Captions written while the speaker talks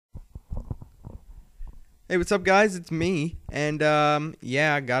Hey, what's up, guys? It's me, and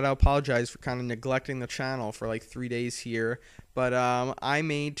yeah, I gotta apologize for kind of neglecting the channel for like 3 days here, but I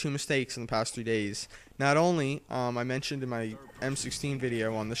made two mistakes in the past 3 days. Not only, I mentioned in my M16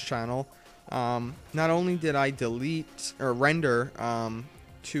 video on this channel, not only did I delete or render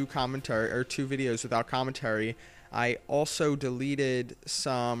two videos without commentary, I also deleted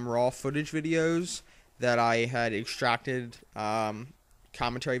some raw footage videos that I had extracted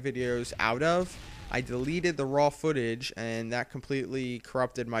commentary videos out of. I deleted the raw footage, and that completely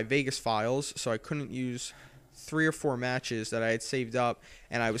corrupted my Vegas files, so I couldn't use 3 or 4 matches that I had saved up,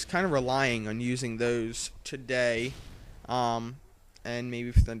 and I was kind of relying on using those today, and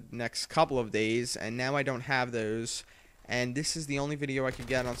maybe for the next couple of days, and now I don't have those, and this is the only video I could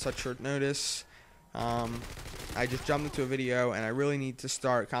get on such short notice. I just jumped into a video, and I really need to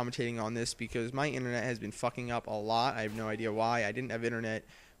start commentating on this because my internet has been fucking up a lot. I have no idea why. I didn't have internet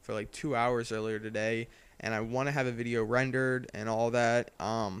for like 2 hours earlier today, and I want to have a video rendered and all that.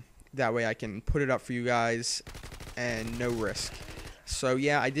 That way I can put it up for you guys and no risk. So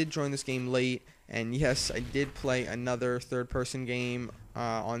yeah, I did join this game late, and yes, I did play another third-person game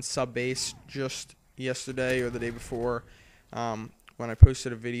on Subbase just yesterday or the day before, when I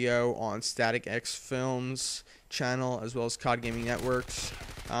posted a video on Static X Films channel as well as COD Gaming Networks.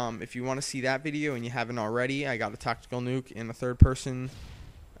 If you want to see that video and you haven't already, I got a tactical nuke in a third-person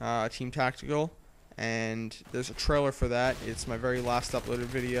Team Tactical, and there's a trailer for that. It's my very last uploaded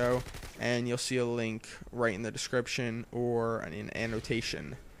video, and you'll see a link right in the description or in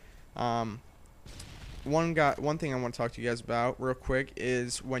annotation. One thing I want to talk to you guys about real quick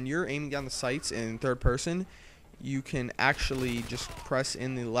is when you're aiming down the sights in third person, you can actually just press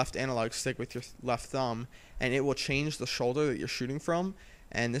in the left analog stick with your left thumb, and it will change the shoulder that you're shooting from.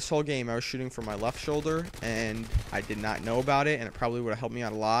 And this whole game I was shooting from my left shoulder, and I did not know about it, and it probably would have helped me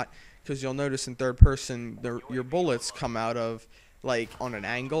out a lot, because you'll notice in third person your bullets come out of like on an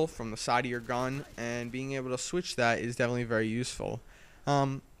angle from the side of your gun, and being able to switch that is definitely very useful.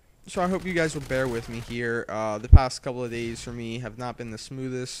 So I hope you guys will bear with me here. The past couple of days for me have not been the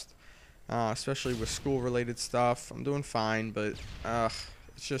smoothest, especially with school related stuff. I'm doing fine, but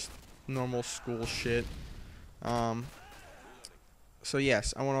it's just normal school shit. So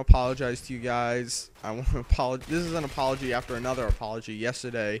yes, I want to apologize to you guys. I want to apologize. This is an apology after another apology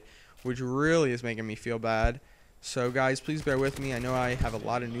yesterday, which really is making me feel bad. So guys, please bear with me. I know I have a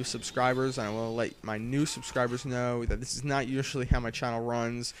lot of new subscribers, and I want to let my new subscribers know that this is not usually how my channel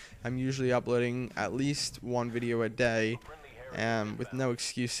runs. I'm usually uploading at least one video a day, with no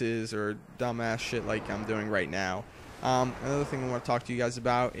excuses or dumbass shit like I'm doing right now. Another thing I want to talk to you guys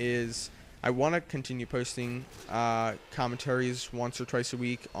about is I want to continue posting commentaries once or twice a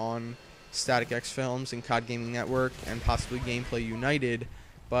week on Static X Films and COD Gaming Network and possibly Gameplay United,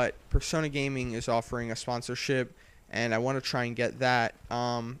 but Persona Gaming is offering a sponsorship, and I want to try and get that.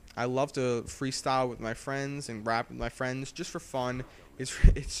 I love to freestyle with my friends and rap with my friends just for fun.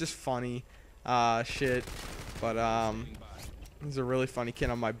 It's just funny shit, but there's a really funny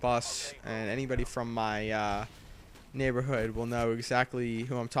kid on my bus, and anybody from my neighborhood will know exactly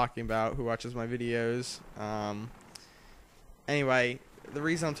who I'm talking about, who watches my videos. Anyway, the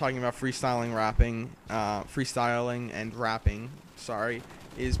reason I'm talking about freestyling and rapping, sorry,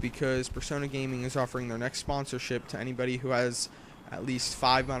 is because Persona Gaming is offering their next sponsorship to anybody who has at least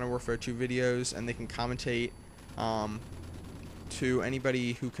 5 Modern Warfare 2 videos, and they can commentate to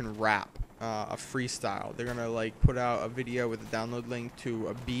anybody who can rap a freestyle. They're gonna like put out a video with a download link to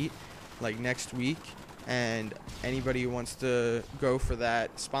a beat like next week, and anybody who wants to go for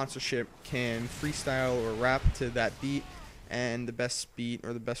that sponsorship can freestyle or rap to that beat, and the best beat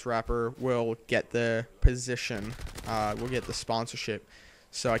or the best rapper will get the position, will get the sponsorship.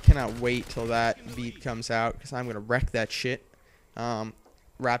 So I cannot wait till that beat comes out, because I'm gonna wreck that shit.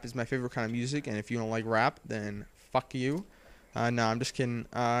 Rap is my favorite kind of music, and if you don't like rap, then fuck you. No, I'm just kidding.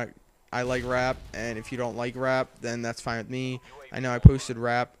 I like rap, and if you don't like rap, then that's fine with me. I know I posted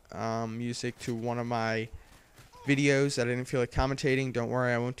rap music to one of my videos that I didn't feel like commentating. Don't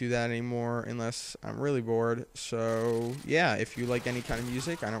worry, I won't do that anymore unless I'm really bored. So yeah, if you like any kind of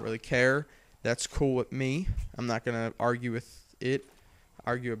music, I don't really care. That's cool with me. I'm not gonna argue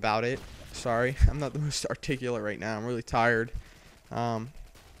about it. Sorry, I'm not the most articulate right now. I'm really tired. But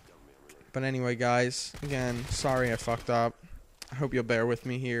anyway, guys, again, sorry I fucked up. I hope you'll bear with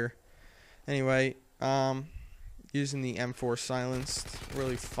me here. Anyway, using the M4 silenced,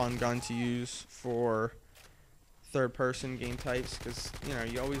 really fun gun to use for third-person game types, because you know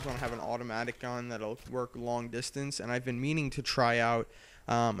you always want to have an automatic gun that'll work long distance. And I've been meaning to try out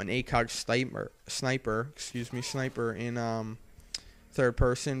an ACOG sniper in third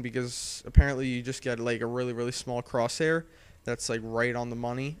person, because apparently you just get like a really small crosshair that's like right on the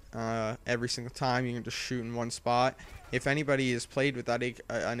money every single time. You can just shoot in one spot. If anybody has played with that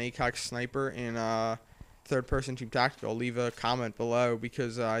an ACOG sniper in third person Team Tactical, leave a comment below,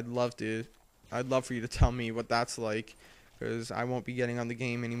 because I'd love for you to tell me what that's like, because I won't be getting on the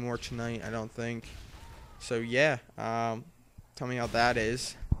game anymore tonight, I don't think. So yeah, tell me how that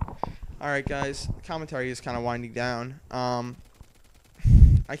is. Alright guys, the commentary is kind of winding down.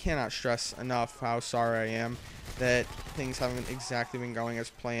 I cannot stress enough how sorry I am that things haven't exactly been going as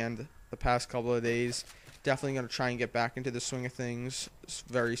planned the past couple of days. Definitely going to try and get back into the swing of things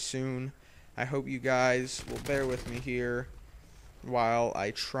very soon. I hope you guys will bear with me here while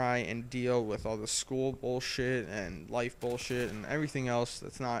I try and deal with all the school bullshit and life bullshit and everything else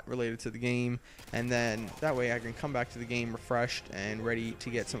that's not related to the game, and then that way I can come back to the game refreshed and ready to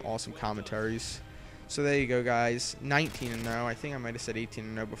get some awesome commentaries. So there you go guys, 19-0. I think I might have said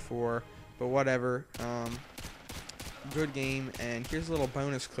 18-0 before, but whatever. Good game, and here's a little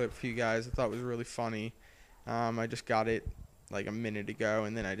bonus clip for you guys I thought was really funny. I just got it like a minute ago,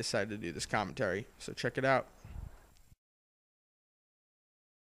 and then I decided to do this commentary, so check it out.